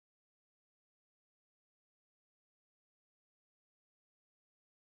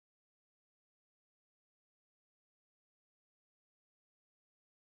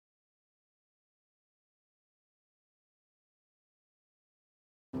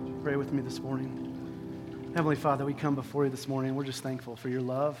Pray with me this morning. Heavenly Father, we come before you this morning. We're just thankful for your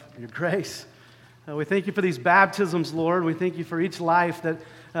love, your grace. We thank you for these baptisms, Lord. We thank you for each life that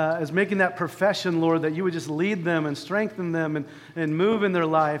is making that profession, Lord, that you would just lead them and strengthen them and move in their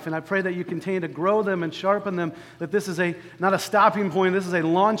life. And I pray that you continue to grow them and sharpen them, that this is not a stopping point, this is a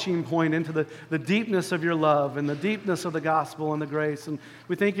launching point into the deepness of your love and the deepness of the gospel and the grace. And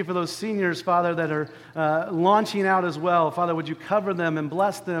we thank you for those seniors, Father, that are launching out as well. Father, would you cover them and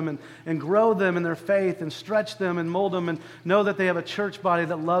bless them and grow them in their faith and stretch them and mold them and know that they have a church body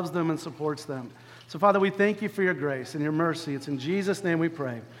that loves them and supports them. So, Father, we thank you for your grace and your mercy. It's in Jesus' name we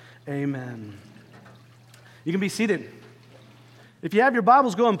pray. Amen. You can be seated. If you have your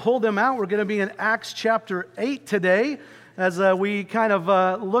Bibles, go and pull them out. We're going to be in Acts chapter 8 today as we kind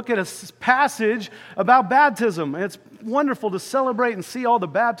of look at a passage about baptism. It's wonderful to celebrate and see all the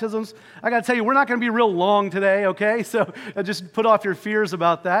baptisms. I got to tell you, we're not going to be real long today, okay? So just put off your fears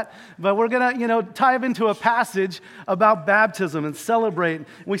about that. But we're going to, dive into a passage about baptism and celebrate. And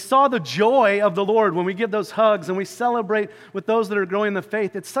we saw the joy of the Lord when we give those hugs and we celebrate with those that are growing in the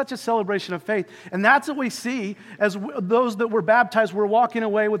faith. It's such a celebration of faith. And that's what we see as those that were baptized. We're walking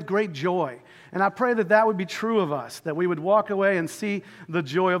away with great joy. And I pray that that would be true of us, that we would walk away and see the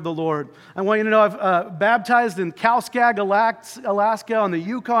joy of the Lord. I want you to know I've baptized in Kalskag, Alaska on the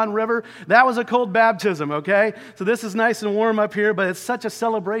Yukon River. That was a cold baptism, okay? So this is nice and warm up here, but it's such a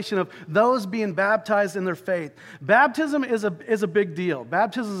celebration of those being baptized in their faith. Baptism is a big deal.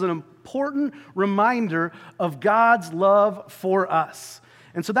 Baptism is an important reminder of God's love for us.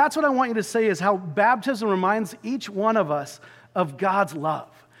 And so that's what I want you to say is how baptism reminds each one of us of God's love.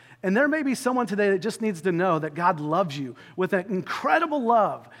 And there may be someone today that just needs to know that God loves you with an incredible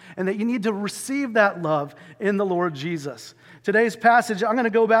love and that you need to receive that love in the Lord Jesus. Today's passage, I'm going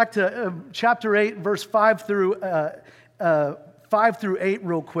to go back to chapter 8, verse 5 through 8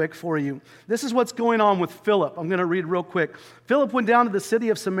 real quick for you. This is what's going on with Philip. I'm going to read real quick. Philip went down to the city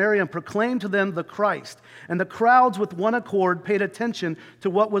of Samaria and proclaimed to them the Christ. And the crowds with one accord paid attention to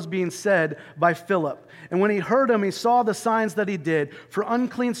what was being said by Philip. And when he heard him, he saw the signs that he did. For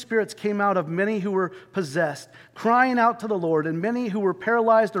unclean spirits came out of many who were possessed, crying out to the Lord. And many who were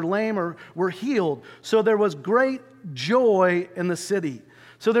paralyzed or lame were healed. So there was great joy in the city.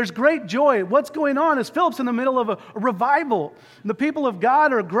 So there's great joy. What's going on is Philip's in the middle of a revival. The people of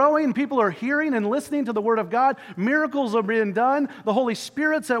God are growing. People are hearing and listening to the Word of God. Miracles are being done. The Holy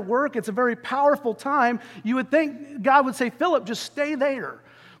Spirit's at work. It's a very powerful time. You would think God would say, Philip, just stay there.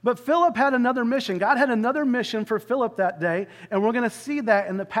 But Philip had another mission. God had another mission for Philip that day, and we're going to see that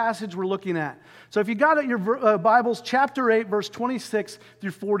in the passage we're looking at. So if you got it, your Bibles, chapter 8, verse 26 through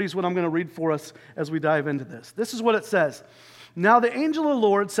 40 is what I'm going to read for us as we dive into this. This is what it says. Now the angel of the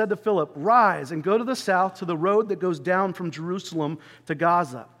Lord said to Philip, rise and go to the south to the road that goes down from Jerusalem to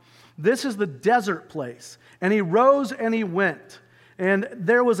Gaza. This is the desert place. And he rose and he went. And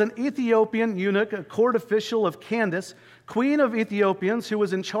there was an Ethiopian eunuch, a court official of Candace, queen of Ethiopians, who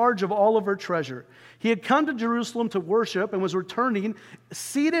was in charge of all of her treasure. He had come to Jerusalem to worship and was returning,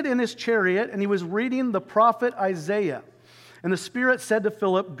 seated in his chariot, and he was reading the prophet Isaiah. And the Spirit said to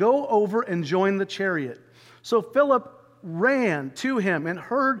Philip, go over and join the chariot. So Philip ran to him and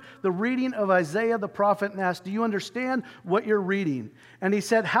heard the reading of Isaiah the prophet and asked, do you understand what you're reading? And he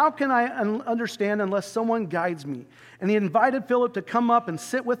said, how can I understand unless someone guides me? And he invited Philip to come up and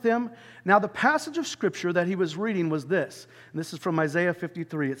sit with him. Now the passage of scripture that he was reading was this, and this is from Isaiah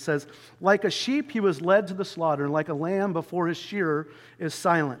 53. It says, like a sheep he was led to the slaughter, and like a lamb before his shearer is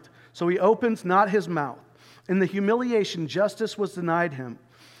silent. So he opens not his mouth. In the humiliation justice was denied him.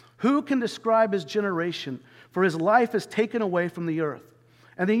 Who can describe his generation? For his life is taken away from the earth.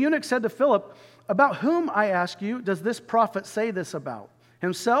 And the eunuch said to Philip, about whom, I ask you, does this prophet say this about?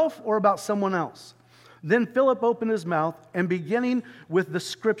 Himself or about someone else? Then Philip opened his mouth, and beginning with the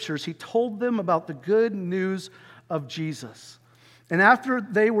scriptures, he told them about the good news of Jesus. And after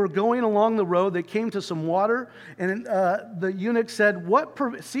they were going along the road, they came to some water, and the eunuch said,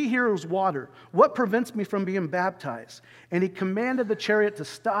 see, here is water. What prevents me from being baptized? And he commanded the chariot to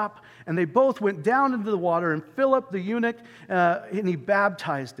stop, and they both went down into the water, and Philip, the eunuch, and he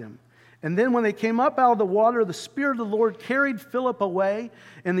baptized him. And then when they came up out of the water, the Spirit of the Lord carried Philip away,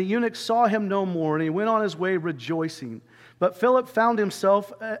 and the eunuch saw him no more, and he went on his way rejoicing. But Philip found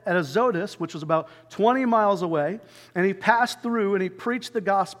himself at Azotus, which was about 20 miles away, and he passed through and he preached the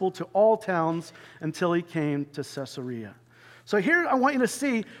gospel to all towns until he came to Caesarea. So here I want you to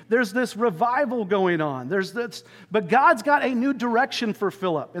see there's this revival going on. But God's got a new direction for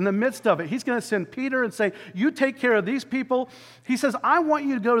Philip in the midst of it. He's going to send Peter and say, you take care of these people. He says, I want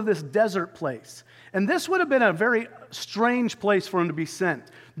you to go to this desert place. And this would have been a very strange place for him to be sent.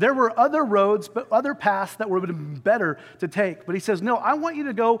 There were other roads, but other paths that would have been better to take. But he says, no, I want you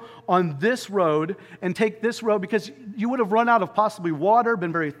to go on this road and take this road because you would have run out of possibly water,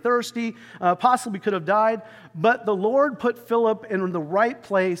 been very thirsty, possibly could have died. But the Lord put Philip in the right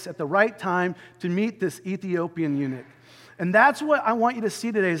place at the right time to meet this Ethiopian eunuch. And that's what I want you to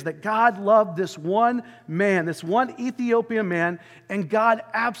see today is that God loved this one man, this one Ethiopian man, and God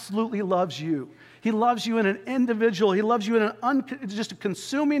absolutely loves you. He loves you in an individual. He loves you in just a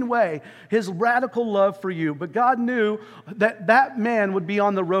consuming way, his radical love for you. But God knew that that man would be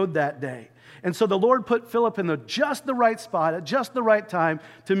on the road that day. And so the Lord put Philip in just the right spot at just the right time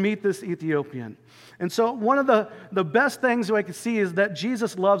to meet this Ethiopian. And so one of the best things that I can see is that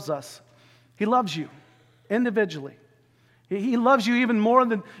Jesus loves us. He loves you individually. He loves you even more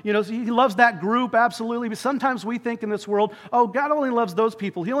than, he loves that group, absolutely. But sometimes we think in this world, oh, God only loves those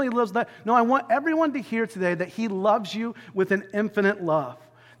people. He only loves that. No, I want everyone to hear today that he loves you with an infinite love,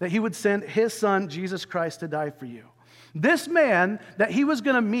 that he would send his son, Jesus Christ, to die for you. This man that he was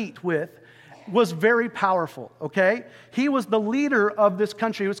going to meet with was very powerful, okay? He was the leader of this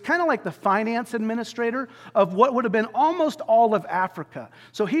country. He was kind of like the finance administrator of what would have been almost all of Africa.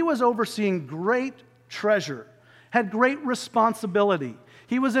 So he was overseeing great treasure, had great responsibility.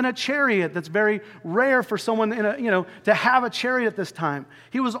 He was in a chariot that's very rare for someone to have a chariot at this time.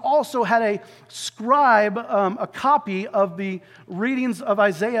 He was also had a scribe, a copy of the readings of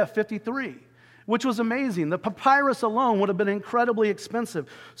Isaiah 53, which was amazing. The papyrus alone would have been incredibly expensive.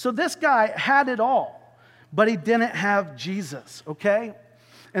 So this guy had it all, but he didn't have Jesus, okay?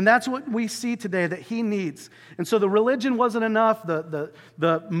 And that's what we see today that he needs. And so the religion wasn't enough,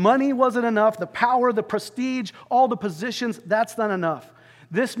 the money wasn't enough, the power, the prestige, all the positions, that's not enough.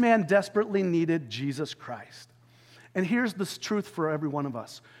 This man desperately needed Jesus Christ. And here's the truth for every one of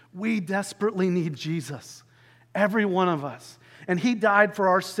us. We desperately need Jesus, every one of us. And he died for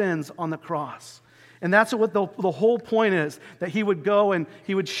our sins on the cross. And that's what the whole point is, that he would go and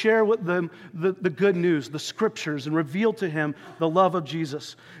he would share with them the good news, the scriptures, and reveal to him the love of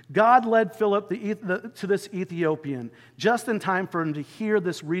Jesus. God led Philip to this Ethiopian just in time for him to hear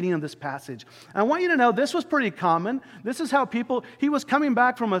this reading of this passage. And I want you to know this was pretty common. This is how he was coming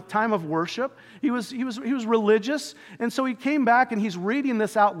back from a time of worship. He was religious, and so he came back and he's reading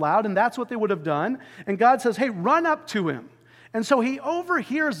this out loud, and that's what they would have done. And God says, hey, run up to him. And so he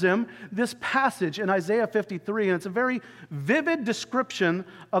overhears him this passage in Isaiah 53, and it's a very vivid description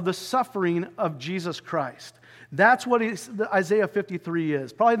of the suffering of Jesus Christ. That's what Isaiah 53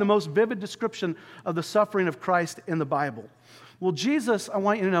 is, probably the most vivid description of the suffering of Christ in the Bible. Well, Jesus, I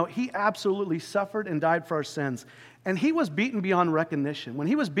want you to know, he absolutely suffered and died for our sins. And he was beaten beyond recognition. When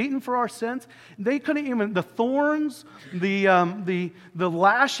he was beaten for our sins, they couldn't even, the thorns, the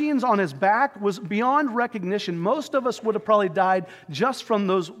lashings on his back was beyond recognition. Most of us would have probably died just from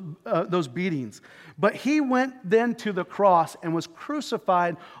those beatings. But he went then to the cross and was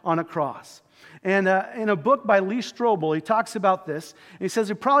crucified on a cross. And in a book by Lee Strobel, he talks about this. He says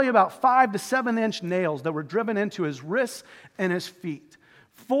there were probably about 5 to 7 inch nails that were driven into his wrists and his feet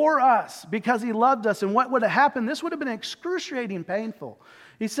for us because he loved us. And what would have happened? This would have been excruciating painful.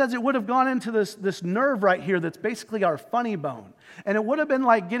 He says it would have gone into this nerve right here that's basically our funny bone. And it would have been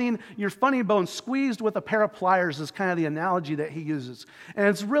like getting your funny bone squeezed with a pair of pliers is kind of the analogy that he uses. And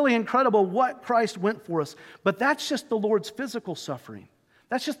it's really incredible what Christ went for us. But that's just the Lord's physical suffering.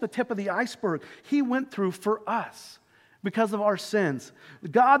 That's just the tip of the iceberg. He went through for us because of our sins.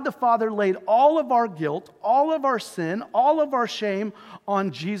 God the Father laid all of our guilt, all of our sin, all of our shame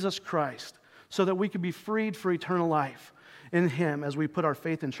on Jesus Christ so that we could be freed for eternal life in him as we put our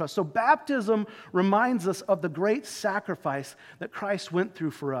faith and trust. So baptism reminds us of the great sacrifice that Christ went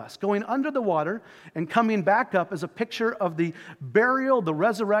through for us. Going under the water and coming back up is a picture of the burial, the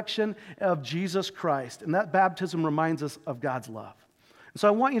resurrection of Jesus Christ. And that baptism reminds us of God's love. So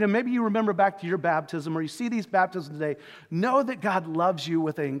I want you to, maybe you remember back to your baptism or you see these baptisms today, know that God loves you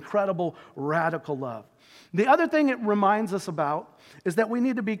with an incredible, radical love. The other thing it reminds us about is that we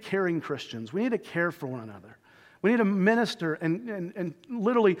need to be caring Christians. We need to care for one another. We need to minister and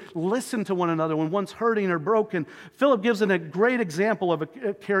literally listen to one another when one's hurting or broken. Philip gives a great example of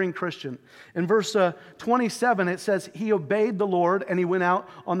a caring Christian. In verse 27, it says, he obeyed the Lord and he went out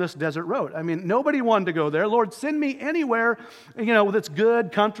on this desert road. I mean, nobody wanted to go there. Lord, send me anywhere, that's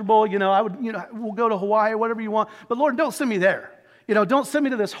good, comfortable. We'll go to Hawaii, whatever you want. But Lord, don't send me there. Don't send me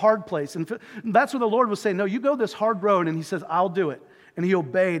to this hard place. And that's what the Lord was saying. No, you go this hard road. And he says, I'll do it. and he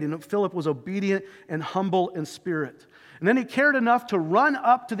obeyed, and Philip was obedient and humble in spirit. And then he cared enough to run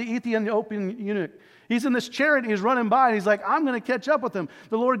up to the Ethiopian eunuch. He's in this chariot, and he's running by, and he's like, I'm going to catch up with him.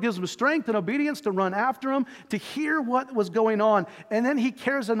 The Lord gives him strength and obedience to run after him, to hear what was going on, and then he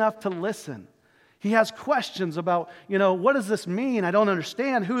cares enough to listen. He has questions about, what does this mean? I don't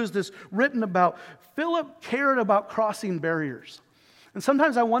understand. Who is this written about? Philip cared about crossing barriers. And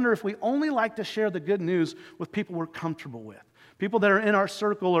sometimes I wonder if we only like to share the good news with people we're comfortable with, people that are in our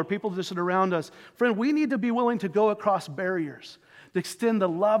circle or people just around us. Friend, we need to be willing to go across barriers, to extend the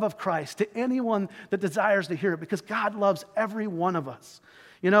love of Christ to anyone that desires to hear it, because God loves every one of us.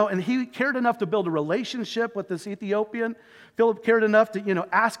 And he cared enough to build a relationship with this Ethiopian. Philip cared enough to,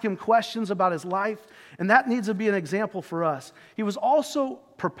 ask him questions about his life, and that needs to be an example for us. He was also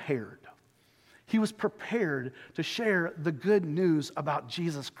prepared. He was prepared to share the good news about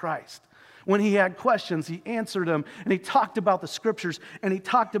Jesus Christ. When he had questions, he answered them, and he talked about the scriptures, and he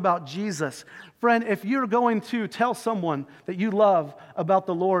talked about Jesus. Friend, if you're going to tell someone that you love about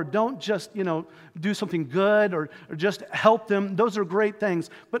the Lord, don't just, do something good or just help them. Those are great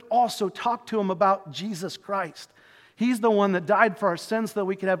things, but also talk to them about Jesus Christ. He's the one that died for our sins so that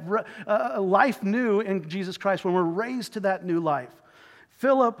we could have a life new in Jesus Christ when we're raised to that new life.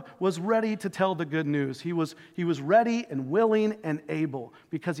 Philip was ready to tell the good news. He was ready and willing and able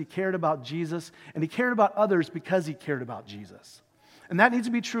because he cared about Jesus, and he cared about others because he cared about Jesus. And that needs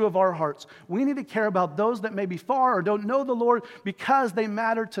to be true of our hearts. We need to care about those that may be far or don't know the Lord because they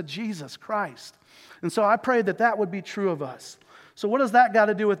matter to Jesus Christ. And so I pray that that would be true of us. So what does that got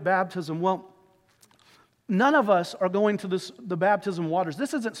to do with baptism? Well, none of us are going to the baptism waters.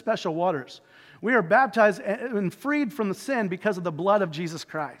 This isn't special waters. We are baptized and freed from the sin because of the blood of Jesus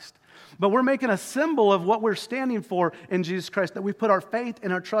Christ. But we're making a symbol of what we're standing for in Jesus Christ, that we put our faith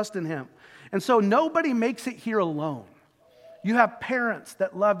and our trust in Him. And so nobody makes it here alone. You have parents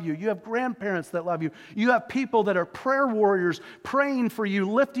that love you. You have grandparents that love you. You have people that are prayer warriors praying for you,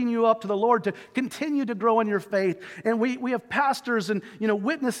 lifting you up to the Lord to continue to grow in your faith. And we have pastors and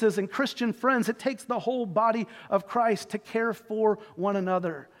witnesses and Christian friends. It takes the whole body of Christ to care for one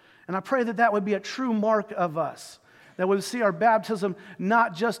another. And I pray that that would be a true mark of us, that we would see our baptism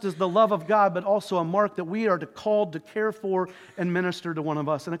not just as the love of God, but also a mark that we are called to care for and minister to one of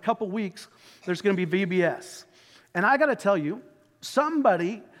us. In a couple weeks, there's going to be VBS. And I got to tell you,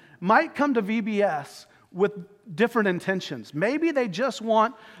 somebody might come to VBS with different intentions. Maybe they just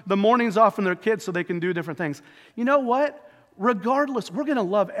want the mornings off from their kids so they can do different things. You know what? Regardless, we're going to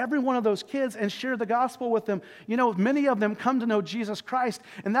love every one of those kids and share the gospel with them. Many of them come to know Jesus Christ,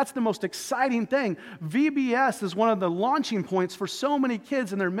 and that's the most exciting thing. VBS is one of the launching points for so many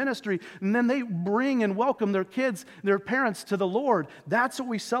kids in their ministry, and then they bring and welcome their kids, their parents to the Lord. That's what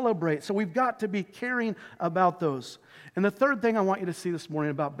we celebrate. So we've got to be caring about those. And the third thing I want you to see this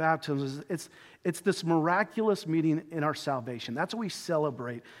morning about baptism is it's this miraculous meeting in our salvation. That's what we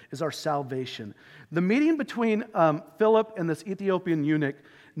celebrate, is our salvation. The meeting between Philip and this Ethiopian eunuch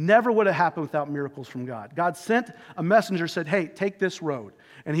never would have happened without miracles from God. God sent a messenger, said, hey, take this road.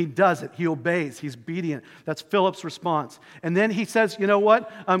 And he does it. He obeys. He's obedient. That's Philip's response. And then he says, you know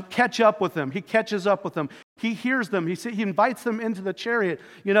what? Catch up with them. He catches up with them. He hears them. He invites them into the chariot.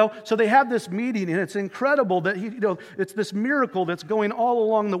 So they have this meeting, and it's incredible that it's this miracle that's going all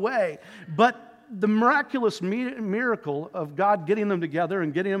along the way. But the miraculous miracle of God getting them together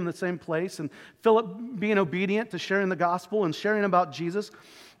and getting them in the same place, and Philip being obedient to sharing the gospel and sharing about Jesus,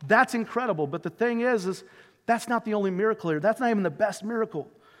 that's incredible. But the thing is that's not the only miracle here. That's not even the best miracle.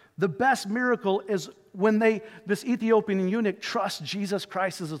 The best miracle is when this Ethiopian eunuch trusts Jesus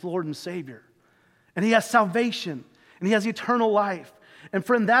Christ as his Lord and Savior. And he has salvation, and he has eternal life. And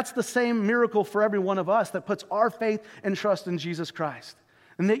friend, that's the same miracle for every one of us that puts our faith and trust in Jesus Christ,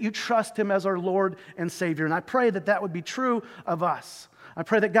 and that you trust Him as our Lord and Savior. And I pray that that would be true of us. I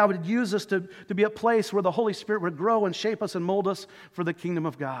pray that God would use us to be a place where the Holy Spirit would grow and shape us and mold us for the kingdom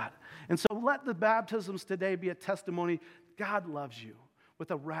of God. And so let the baptisms today be a testimony. God loves you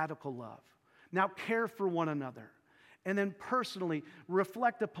with a radical love. Now care for one another. And then personally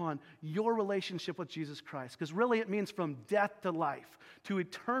reflect upon your relationship with Jesus Christ. Because really it means from death to life, to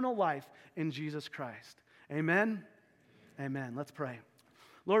eternal life in Jesus Christ. Amen? Amen. Let's pray.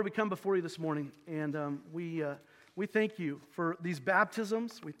 Lord, we come before you this morning, and we thank you for these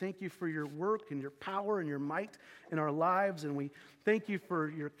baptisms. We thank you for your work and your power and your might in our lives, and we Thank you for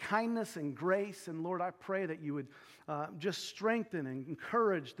your kindness and grace. And Lord, I pray that you would just strengthen and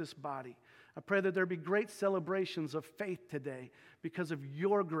encourage this body. I pray that there be great celebrations of faith today because of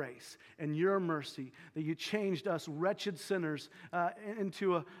your grace and your mercy, that you changed us wretched sinners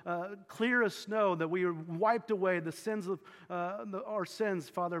into clear as snow, that we are wiped away the sins of our sins,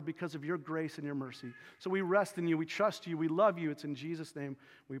 Father, because of your grace and your mercy. So we rest in you, we trust you, we love you. It's in Jesus' name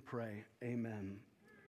we pray. Amen.